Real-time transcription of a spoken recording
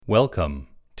Welcome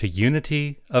to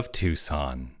Unity of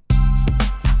Tucson.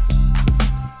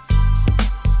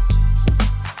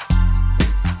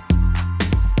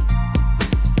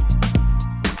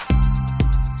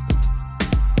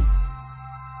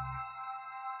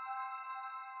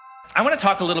 I want to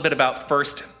talk a little bit about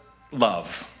first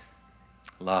love.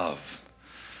 Love.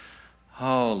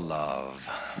 Oh, love.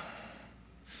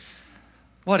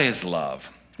 What is love?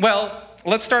 Well,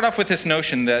 let's start off with this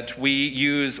notion that we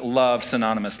use love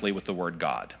synonymously with the word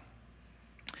God.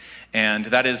 And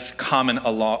that is common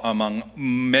among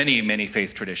many, many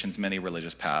faith traditions, many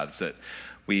religious paths, that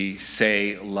we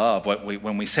say love.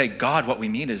 When we say God, what we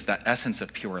mean is that essence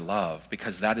of pure love,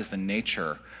 because that is the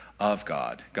nature of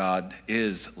God. God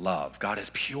is love. God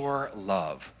is pure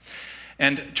love.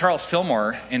 And Charles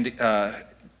Fillmore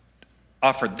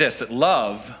offered this, that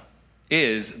love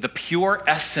is the pure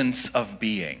essence of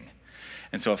being.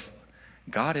 And so if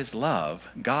God is love,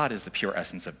 God is the pure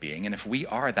essence of being. And if we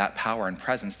are that power and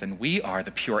presence, then we are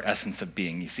the pure essence of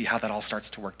being. You see how that all starts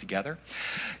to work together?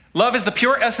 Love is the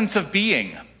pure essence of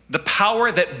being, the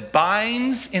power that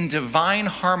binds in divine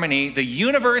harmony the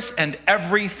universe and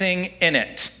everything in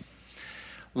it.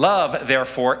 Love,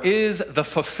 therefore, is the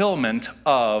fulfillment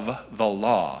of the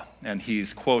law. And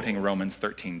he's quoting Romans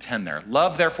 13:10 there.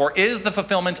 Love, therefore, is the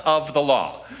fulfillment of the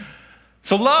law.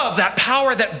 So love, that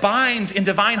power that binds in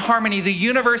divine harmony the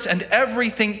universe and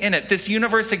everything in it. This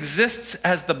universe exists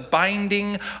as the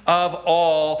binding of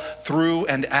all through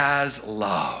and as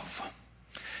love.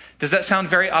 Does that sound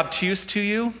very obtuse to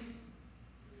you?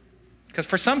 Because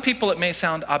for some people it may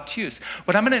sound obtuse.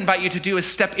 What I'm going to invite you to do is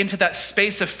step into that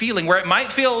space of feeling where it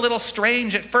might feel a little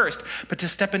strange at first, but to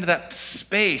step into that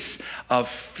space of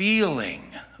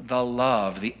feeling the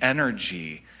love, the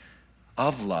energy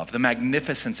of love, the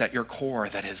magnificence at your core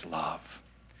that is love.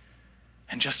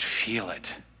 And just feel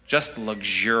it. Just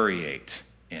luxuriate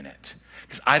in it.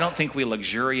 Because I don't think we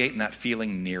luxuriate in that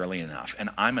feeling nearly enough. And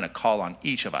I'm going to call on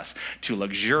each of us to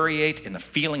luxuriate in the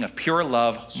feeling of pure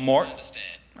love more.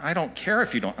 I don't care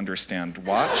if you don't understand.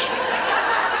 Watch.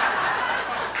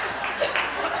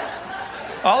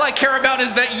 All I care about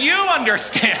is that you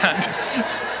understand.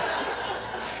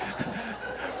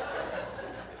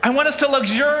 I want us to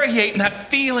luxuriate in that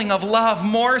feeling of love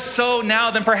more so now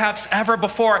than perhaps ever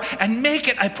before, and make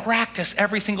it a practice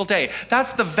every single day.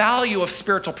 That's the value of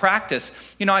spiritual practice.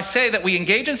 You know, I say that we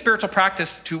engage in spiritual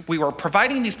practice we were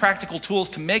providing these practical tools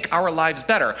to make our lives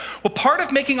better. Well, part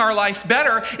of making our life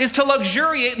better is to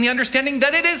luxuriate in the understanding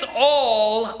that it is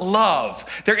all love.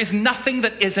 There is nothing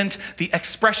that isn't the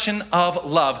expression of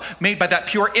love, made by that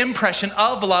pure impression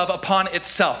of love upon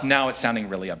itself. Now it's sounding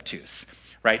really obtuse.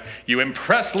 Right? You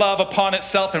impress love upon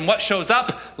itself, and what shows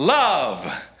up? Love.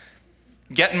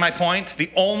 Getting my point?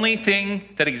 The only thing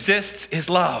that exists is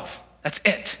love. That's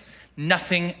it.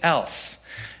 Nothing else.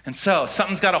 And so,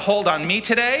 something's got a hold on me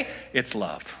today. It's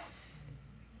love.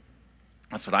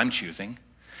 That's what I'm choosing.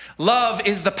 Love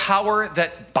is the power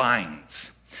that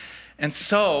binds. And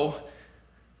so,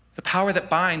 the power that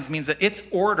binds means that its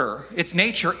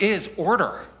nature is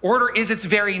order. Order is its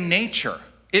very nature.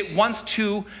 It wants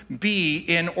to be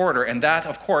in order. And that,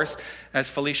 of course, as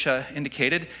Felicia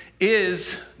indicated,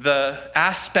 is the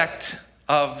aspect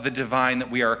of the divine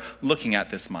that we are looking at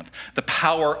this month. The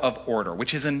power of order,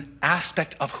 which is an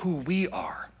aspect of who we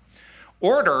are.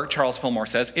 Order, Charles Fillmore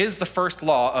says, is the first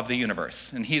law of the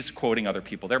universe. And he's quoting other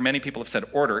people. There are many people who have said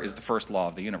order is the first law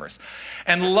of the universe.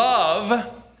 And love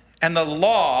and the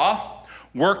law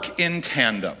work in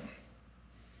tandem.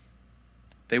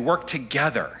 They work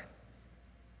together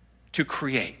to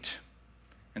create.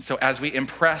 And so as we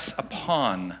impress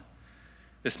upon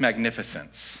this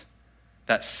magnificence,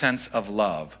 that sense of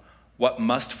love, what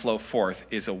must flow forth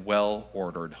is a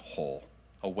well-ordered whole,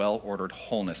 a well-ordered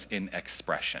wholeness in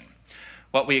expression.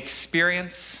 What we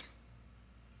experience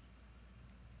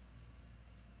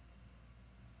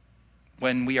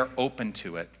when we are open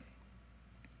to it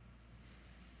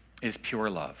is pure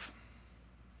love.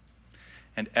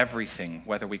 And everything,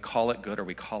 whether we call it good or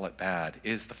we call it bad,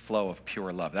 is the flow of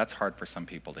pure love. That's hard for some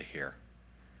people to hear,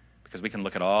 because we can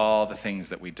look at all the things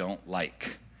that we don't like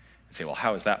and say, well,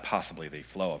 how is that possibly the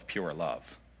flow of pure love?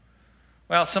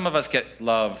 Well, some of us get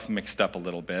love mixed up a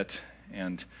little bit,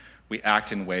 and we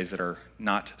act in ways that are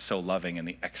not so loving in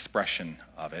the expression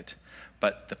of it.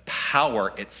 But the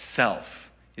power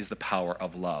itself is the power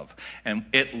of love. And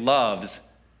the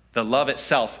love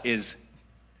itself is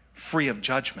free of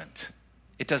judgment.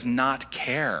 It does not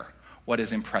care what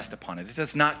is impressed upon it. It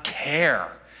does not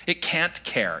care. It can't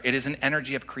care. It is an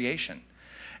energy of creation.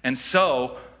 And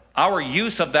so our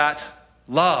use of that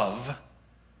love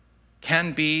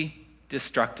can be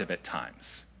destructive at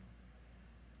times.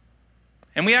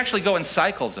 And we actually go in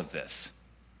cycles of this.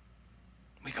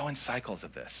 We go in cycles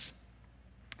of this.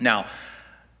 Now,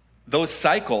 those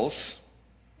cycles,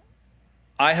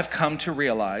 I have come to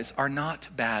realize, are not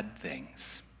bad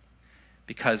things.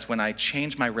 Because when I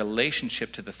change my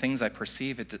relationship to the things I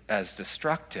perceive as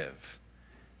destructive,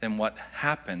 then what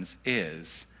happens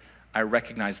is I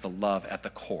recognize the love at the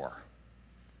core,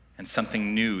 and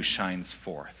something new shines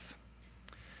forth.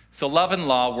 So love and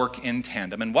law work in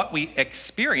tandem, and what we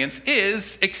experience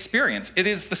is experience. It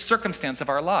is the circumstance of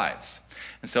our lives.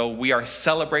 And so we are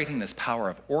celebrating this power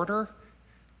of order.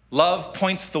 Love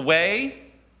points the way,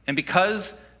 and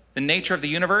because the nature of the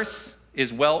universe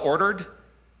is well ordered,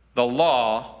 the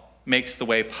law makes the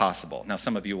way possible. Now,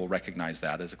 some of you will recognize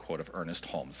that as a quote of Ernest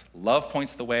Holmes. Love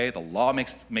points the way, the law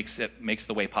makes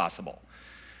the way possible.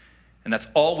 And that's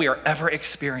all we are ever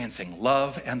experiencing,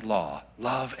 love and law,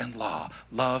 love and law,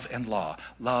 love and law,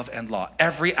 love and law.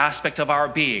 Every aspect of our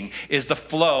being is the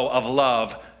flow of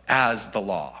love as the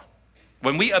law.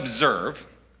 When we observe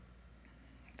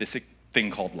this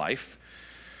thing called life,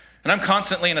 and I'm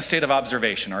constantly in a state of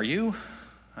observation, are you?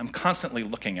 I'm constantly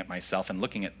looking at myself and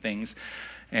looking at things,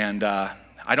 and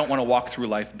I don't want to walk through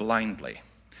life blindly.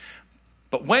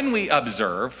 But when we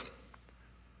observe,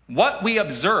 what we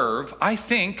observe, I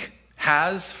think,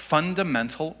 has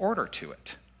fundamental order to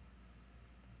it.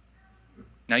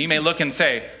 Now, you may look and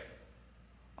say,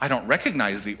 I don't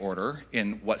recognize the order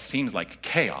in what seems like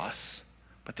chaos,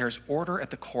 but there's order at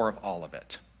the core of all of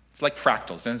it. It's like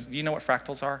fractals. Do you know what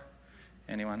fractals are?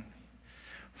 Anyone?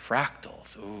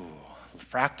 Fractals,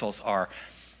 fractals are,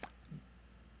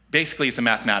 basically it's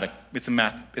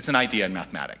an idea in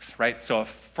mathematics, right? So a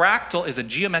fractal is a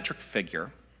geometric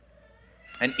figure,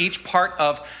 and each part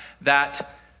of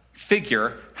that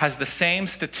figure has the same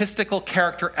statistical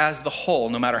character as the whole,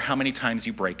 no matter how many times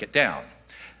you break it down.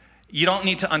 You don't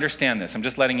need to understand this, I'm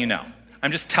just letting you know.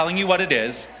 I'm just telling you what it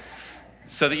is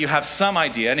so that you have some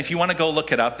idea, and if you want to go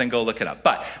look it up, then go look it up.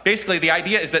 But basically the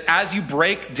idea is that as you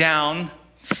break down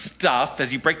stuff,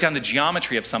 as you break down the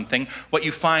geometry of something, what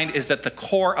you find is that the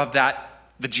core of that,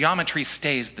 the geometry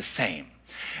stays the same.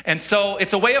 And so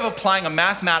it's a way of applying a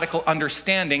mathematical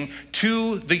understanding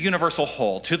to the universal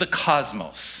whole, to the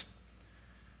cosmos,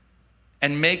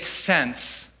 and make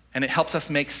sense, and it helps us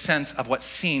make sense of what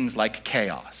seems like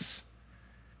chaos.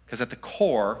 Because at the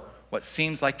core, what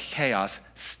seems like chaos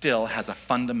still has a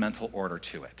fundamental order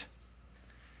to it.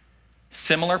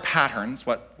 Similar patterns,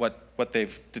 what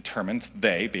they've determined,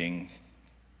 they being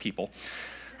people,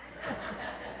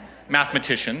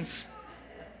 mathematicians,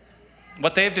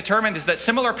 what they've determined is that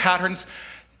similar patterns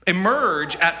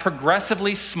emerge at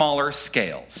progressively smaller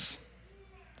scales.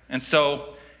 And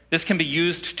so this can be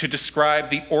used to describe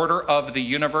the order of the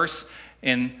universe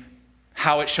in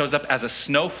how it shows up as a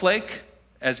snowflake,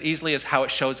 as easily as how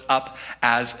it shows up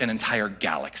as an entire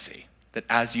galaxy. That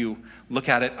as you look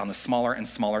at it on the smaller and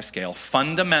smaller scale,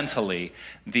 fundamentally,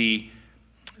 the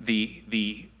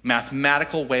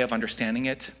mathematical way of understanding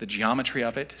it, the geometry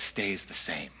of it, stays the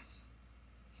same.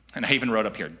 And I even wrote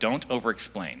up here, don't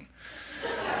over-explain.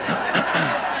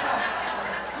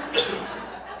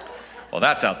 Well,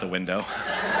 that's out the window.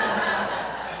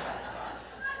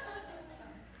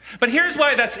 But here's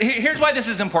why this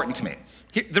is important to me.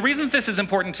 The reason that this is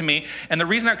important to me, and the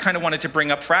reason I kind of wanted to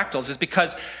bring up fractals, is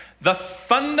because the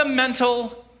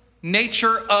fundamental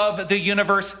nature of the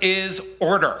universe is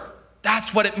order.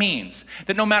 That's what it means.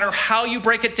 That no matter how you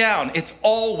break it down, it's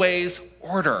always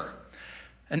order.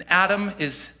 An atom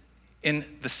is in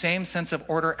the same sense of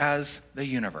order as the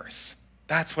universe.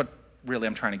 That's what really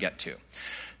I'm trying to get to.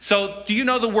 So do you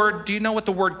know what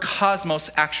the word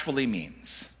cosmos actually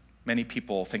means? Many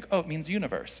people think, oh, it means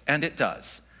universe, and it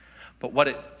does. But what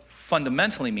it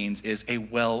fundamentally means is a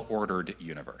well-ordered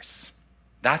universe.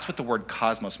 That's what the word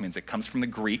cosmos means. It comes from the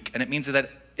Greek, and it means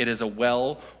that it is a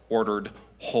well-ordered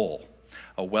whole,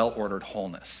 a well-ordered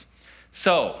wholeness.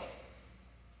 So,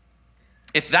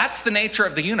 if that's the nature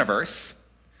of the universe,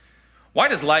 why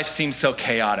does life seem so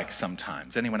chaotic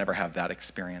sometimes? Anyone ever have that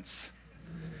experience?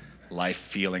 Life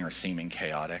feeling or seeming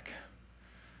chaotic?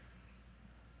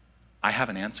 I have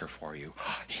an answer for you.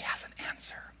 He has an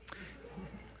answer.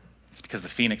 It's because the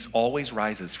phoenix always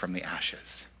rises from the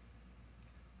ashes.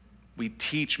 We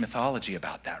teach mythology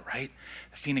about that, right?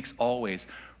 The phoenix always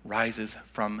rises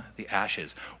from the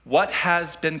ashes. What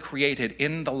has been created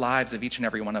in the lives of each and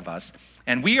every one of us,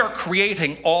 and we are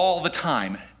creating all the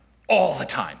time.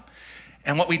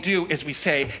 And what we do is we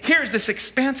say, here's this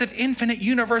expansive, infinite,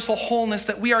 universal wholeness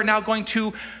that we are now going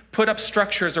to put up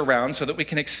structures around so that we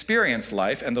can experience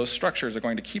life, and those structures are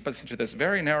going to keep us into this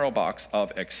very narrow box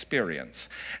of experience.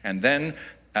 And then,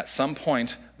 at some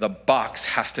point, the box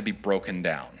has to be broken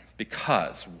down.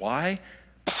 Because, why?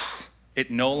 It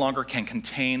no longer can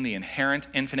contain the inherent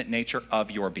infinite nature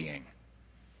of your being.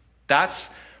 That's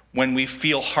when we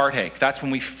feel heartache. That's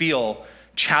when we feel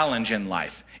challenge in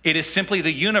life. It is simply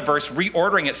the universe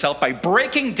reordering itself by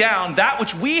breaking down that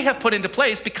which we have put into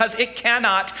place because it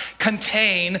cannot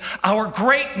contain our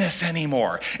greatness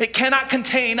anymore. It cannot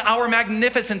contain our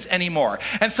magnificence anymore.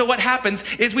 And so what happens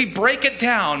is we break it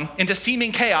down into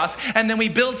seeming chaos, and then we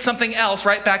build something else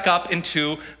right back up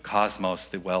into cosmos,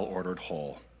 the well-ordered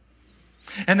whole.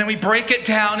 And then we break it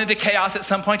down into chaos at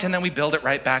some point, and then we build it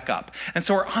right back up. And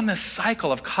so we're on this cycle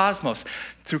of cosmos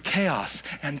through chaos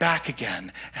and back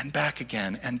again and back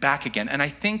again and back again. And I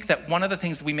think that one of the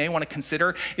things that we may want to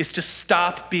consider is to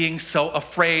stop being so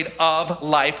afraid of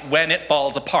life when it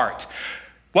falls apart.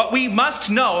 What we must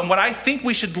know, and what I think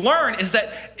we should learn, is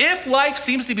that if life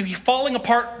seems to be falling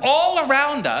apart all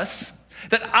around us,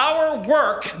 that our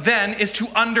work then is to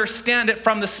understand it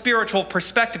from the spiritual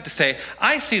perspective, to say,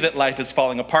 I see that life is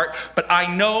falling apart, but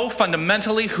I know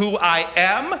fundamentally who I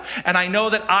am, and I know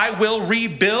that I will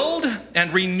rebuild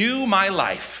and renew my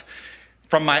life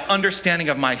from my understanding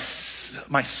of my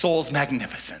soul's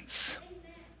magnificence.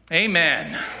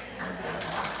 Amen.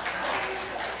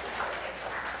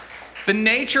 The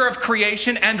nature of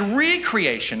creation and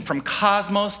recreation, from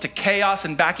cosmos to chaos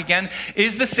and back again,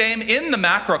 is the same in the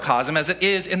macrocosm as it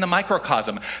is in the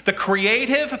microcosm. The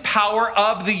creative power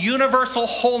of the universal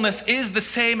wholeness is the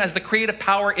same as the creative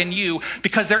power in you,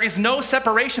 because there is no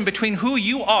separation between who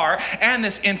you are and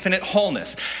this infinite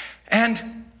wholeness.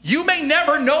 And you may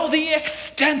never know the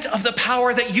extent of the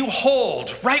power that you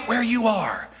hold right where you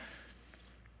are,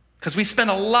 because we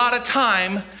spend a lot of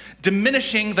time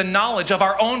diminishing the knowledge of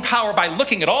our own power by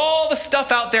looking at all the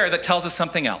stuff out there that tells us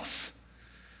something else.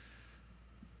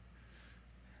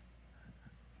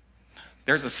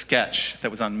 There's a sketch that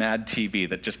was on Mad TV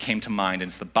that just came to mind, and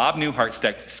it's the Bob Newhart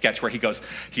sketch where he goes,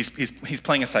 he's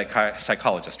playing a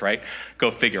psychologist, right?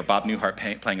 Go figure, Bob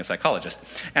Newhart playing a psychologist.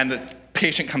 And the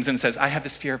patient comes in and says, I have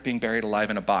this fear of being buried alive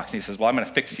in a box. And he says, well, I'm going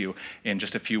to fix you in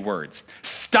just a few words.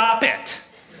 Stop it!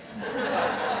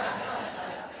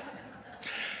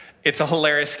 It's a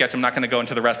hilarious sketch. I'm not going to go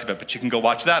into the rest of it, but you can go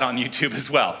watch that on YouTube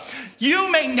as well.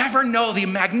 You may never know the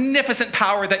magnificent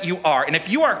power that you are. And if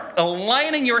you are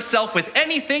aligning yourself with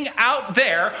anything out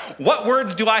there, what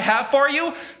words do I have for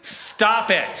you?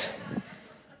 Stop it.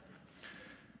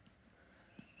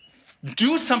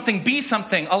 Do something, be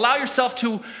something. Allow yourself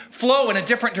to flow in a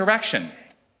different direction.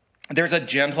 There's a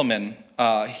gentleman,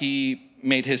 he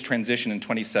made his transition in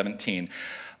 2017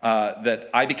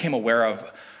 that I became aware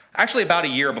of actually about a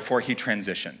year before he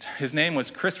transitioned. His name was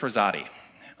Chris Rosati,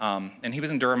 and he was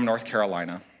in Durham, North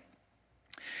Carolina.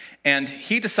 And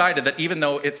he decided that even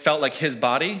though it felt like his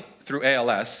body, through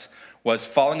ALS, was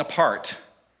falling apart,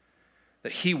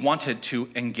 that he wanted to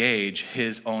engage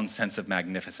his own sense of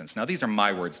magnificence. Now, these are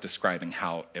my words describing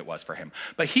how it was for him.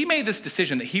 But he made this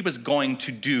decision that he was going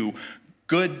to do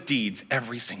good deeds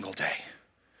every single day.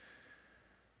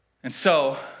 And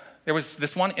so there was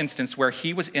this one instance where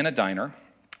he was in a diner,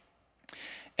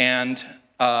 and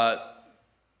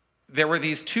there were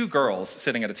these two girls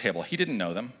sitting at a table. He didn't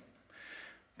know them,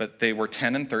 but they were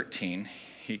 10 and 13.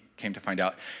 He came to find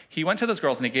out. He went to those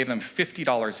girls and he gave them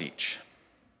 $50 each.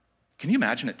 Can you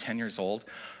imagine at 10 years old?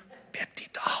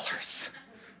 $50.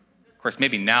 Of course,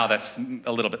 maybe now that's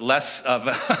a little bit less of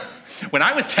a when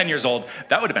I was 10 years old,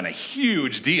 that would have been a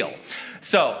huge deal.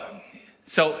 So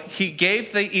he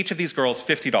gave each of these girls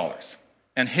 $50.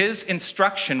 And his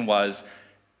instruction was,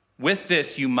 with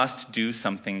this, you must do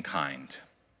something kind.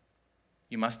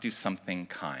 You must do something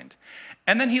kind.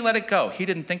 And then he let it go. He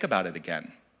didn't think about it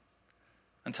again.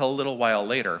 Until a little while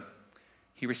later,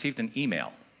 he received an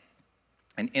email.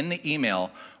 And in the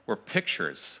email were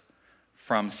pictures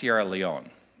from Sierra Leone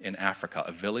in Africa,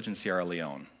 a village in Sierra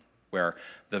Leone, where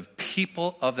the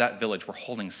people of that village were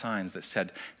holding signs that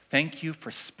said, "Thank you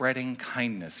for spreading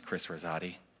kindness, Chris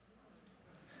Rosati."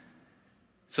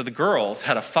 So the girls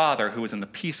had a father who was in the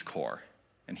Peace Corps,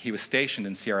 and he was stationed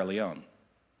in Sierra Leone.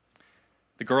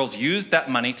 The girls used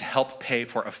that money to help pay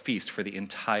for a feast for the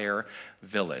entire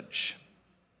village.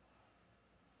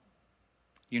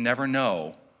 You never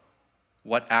know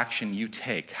what action you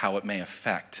take, how it may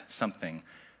affect something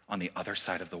on the other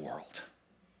side of the world.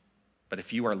 But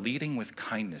if you are leading with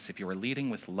kindness, if you are leading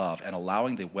with love and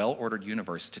allowing the well-ordered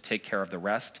universe to take care of the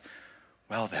rest,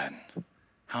 well then,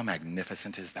 how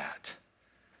magnificent is that?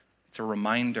 It's a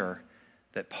reminder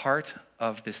that part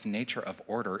of this nature of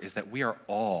order is that we are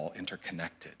all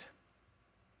interconnected.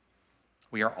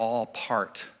 We are all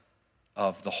part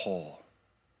of the whole.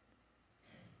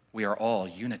 We are all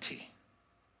unity.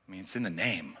 I mean, it's in the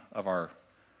name of our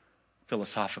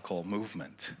philosophical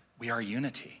movement. We are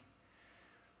unity.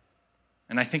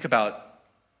 And I think about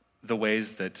the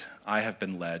ways that I have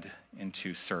been led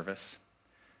into service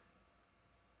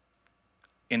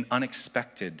in an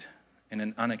unexpected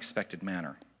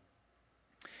manner.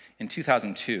 In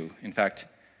 2002, in fact,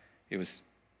 it was,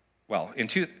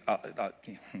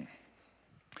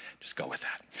 just go with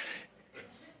that.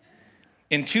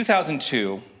 In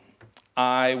 2002,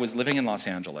 I was living in Los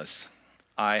Angeles.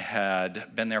 I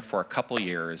had been there for a couple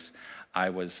years. I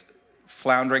was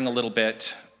floundering a little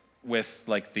bit with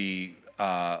the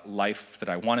life that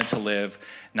I wanted to live,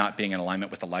 not being in alignment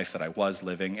with the life that I was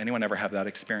living. Anyone ever have that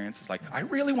experience? It's like, I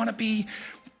really want to be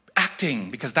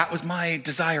acting because that was my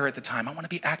desire at the time. I want to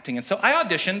be acting. And so I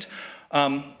auditioned.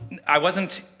 I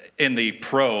wasn't in the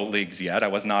pro leagues yet. I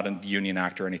was not a union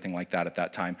actor or anything like that at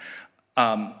that time.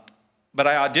 But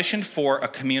I auditioned for a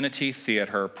community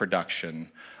theater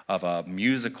production of a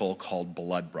musical called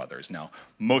Blood Brothers. Now,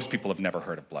 most people have never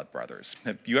heard of Blood Brothers.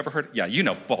 Have you ever heard? Yeah, you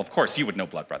know. Well, of course, you would know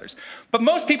Blood Brothers. But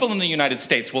most people in the United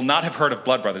States will not have heard of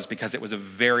Blood Brothers because it was a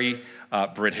very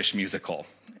British musical.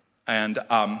 And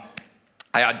I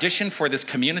auditioned for this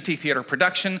community theater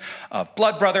production of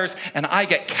Blood Brothers, and I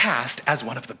get cast as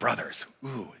one of the brothers.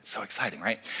 Ooh, it's so exciting,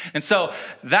 right? And so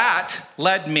that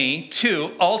led me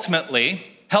to ultimately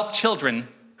help children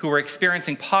who were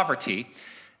experiencing poverty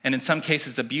and in some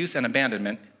cases abuse and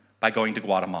abandonment by going to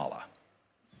Guatemala.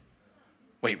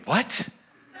 Wait, what?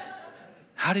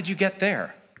 How did you get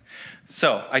there?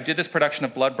 So I did this production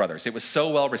of Blood Brothers. It was so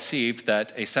well received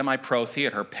that a semi-pro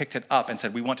theater picked it up and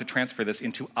said, we want to transfer this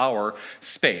into our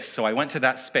space. So I went to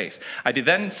that space. I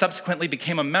then subsequently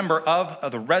became a member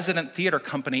of the resident theater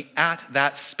company at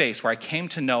that space, where I came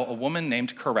to know a woman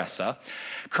named Caressa.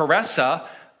 Caressa,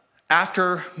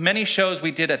 after many shows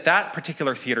we did at that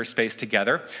particular theater space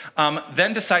together,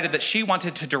 then decided that she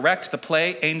wanted to direct the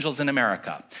play Angels in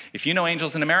America. If you know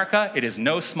Angels in America, it is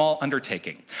no small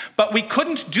undertaking. But we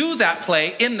couldn't do that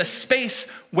play in the space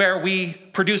where we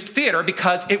produced theater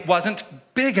because it wasn't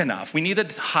big enough. We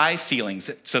needed high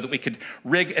ceilings so that we could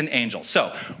rig an angel.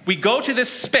 So we go to this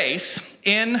space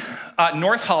in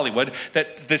North Hollywood,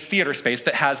 this theater space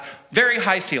that has very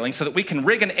high ceilings so that we can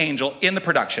rig an angel in the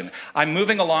production. I'm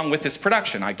moving along with this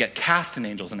production. I get cast in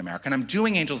Angels in America, and I'm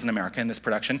doing Angels in America in this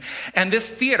production. And this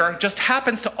theater just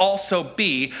happens to also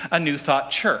be a New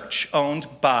Thought church owned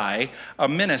by a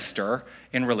minister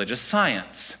in religious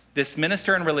science. This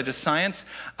minister in religious science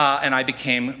and I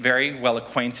became very well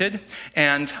acquainted.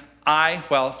 And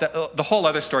the whole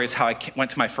other story is how I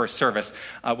went to my first service,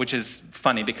 which is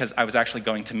funny because I was actually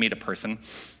going to meet a person.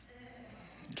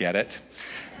 Get it?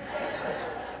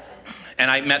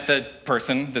 And I met the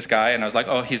person, this guy, and I was like,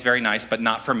 oh, he's very nice, but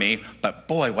not for me. But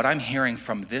boy, what I'm hearing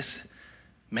from this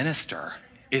minister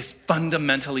is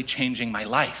fundamentally changing my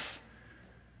life.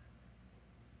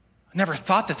 I never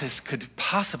thought that this could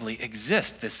possibly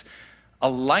exist, this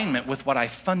alignment with what I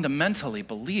fundamentally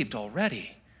believed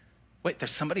already. Wait,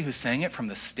 there's somebody who's saying it from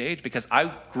the stage? Because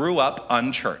I grew up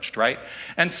unchurched, right?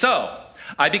 And so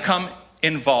I become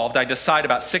involved. I decide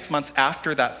about 6 months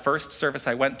after that first service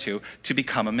I went to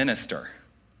become a minister.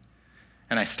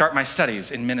 And I start my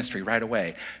studies in ministry right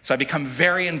away. So I become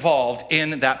very involved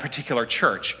in that particular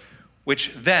church,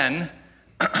 which then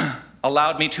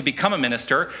allowed me to become a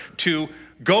minister, to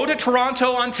go to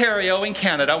Toronto, Ontario in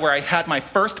Canada, where I had my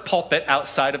first pulpit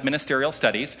outside of ministerial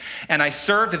studies, and I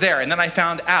served there. And then I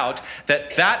found out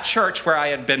that that church where I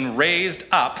had been raised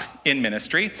up in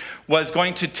ministry was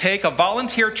going to take a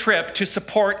volunteer trip to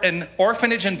support an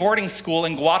orphanage and boarding school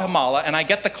in Guatemala, and I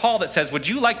get the call that says, would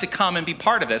you like to come and be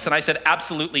part of this? And I said,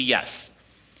 absolutely yes.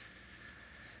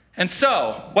 And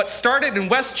so, what started in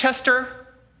Westchester,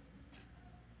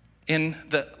 in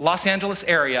the Los Angeles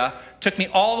area, took me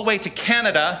all the way to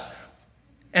Canada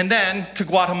and then to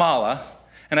Guatemala.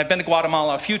 And I've been to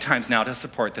Guatemala a few times now to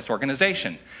support this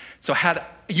organization. So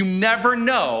you never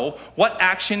know what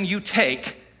action you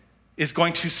take is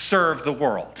going to serve the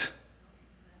world.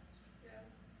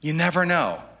 You never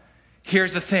know.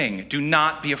 Here's the thing, do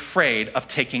not be afraid of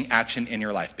taking action in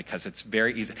your life because it's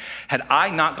very easy. Had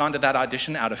I not gone to that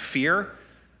audition out of fear,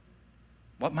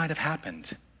 what might have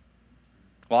happened?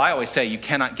 Well, I always say you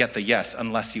cannot get the yes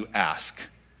unless you ask.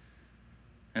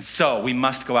 And so we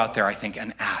must go out there, I think,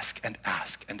 and ask and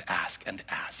ask and ask and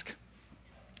ask.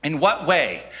 In what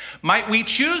way might we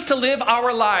choose to live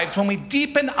our lives when we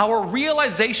deepen our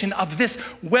realization of this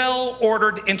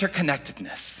well-ordered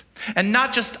interconnectedness? And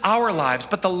not just our lives,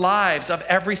 but the lives of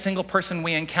every single person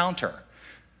we encounter.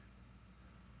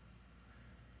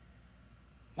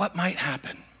 What might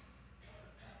happen?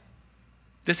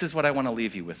 This is what I want to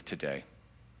leave you with today.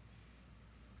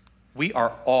 We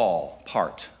are all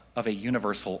part of a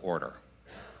universal order.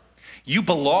 You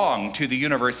belong to the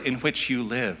universe in which you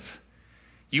live.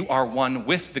 You are one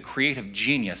with the creative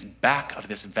genius back of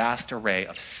this vast array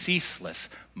of ceaseless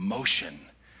motion.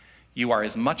 You are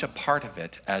as much a part of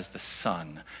it as the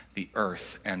sun, the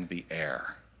earth, and the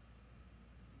air.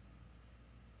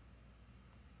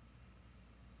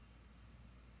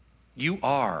 You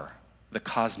are the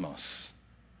cosmos,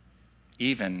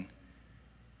 even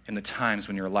in the times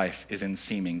when your life is in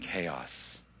seeming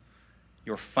chaos.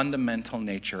 Your fundamental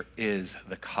nature is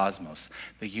the cosmos,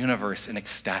 the universe in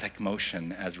ecstatic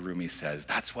motion, as Rumi says.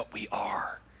 That's what we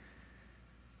are.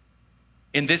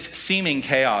 In this seeming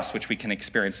chaos which we can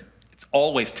experience, it's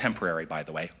always temporary, by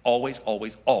the way, always,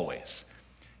 always, always.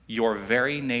 Your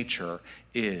very nature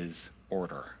is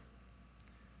order.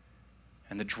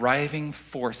 And the driving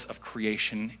force of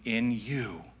creation in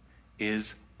you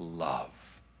is love.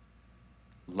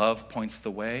 Love points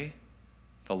the way.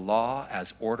 The law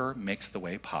as order makes the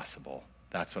way possible.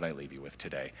 That's what I leave you with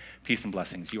today. Peace and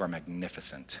blessings. You are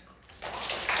magnificent.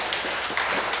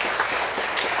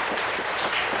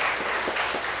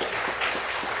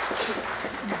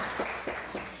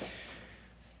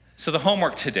 So the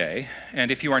homework today,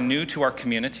 and if you are new to our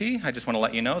community, I just want to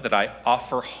let you know that I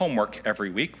offer homework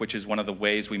every week, which is one of the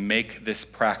ways we make this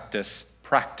practice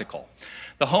practical.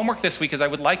 The homework this week is I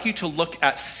would like you to look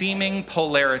at seeming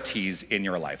polarities in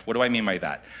your life. What do I mean by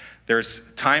that? There's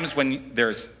times when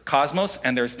there's cosmos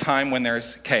and there's time when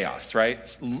there's chaos,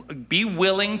 right? Be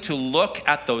willing to look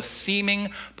at those seeming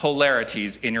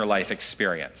polarities in your life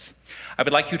experience. I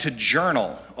would like you to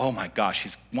journal. Oh my gosh,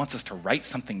 he wants us to write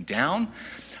something down.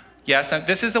 Yes, and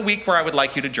this is a week where I would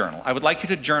like you to journal. I would like you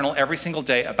to journal every single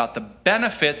day about the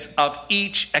benefits of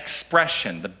each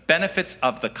expression, the benefits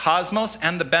of the cosmos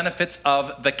and the benefits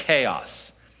of the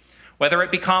chaos. Whether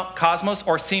it be cosmos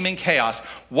or seeming chaos,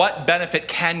 what benefit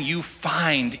can you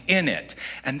find in it?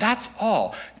 And that's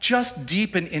all. Just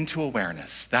deepen into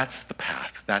awareness. That's the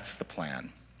path. That's the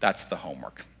plan. That's the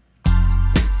homework.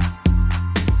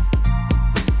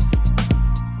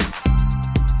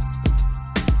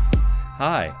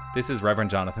 Hi, this is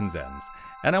Reverend Jonathan Zenz,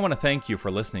 and I want to thank you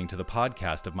for listening to the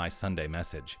podcast of my Sunday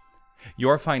message.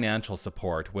 Your financial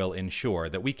support will ensure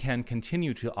that we can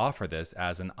continue to offer this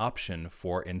as an option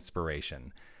for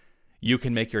inspiration. You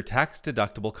can make your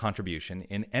tax-deductible contribution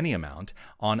in any amount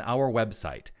on our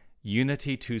website,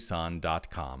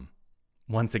 unitytucson.com.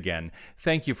 Once again,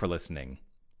 thank you for listening.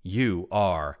 You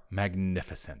are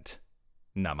magnificent.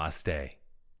 Namaste.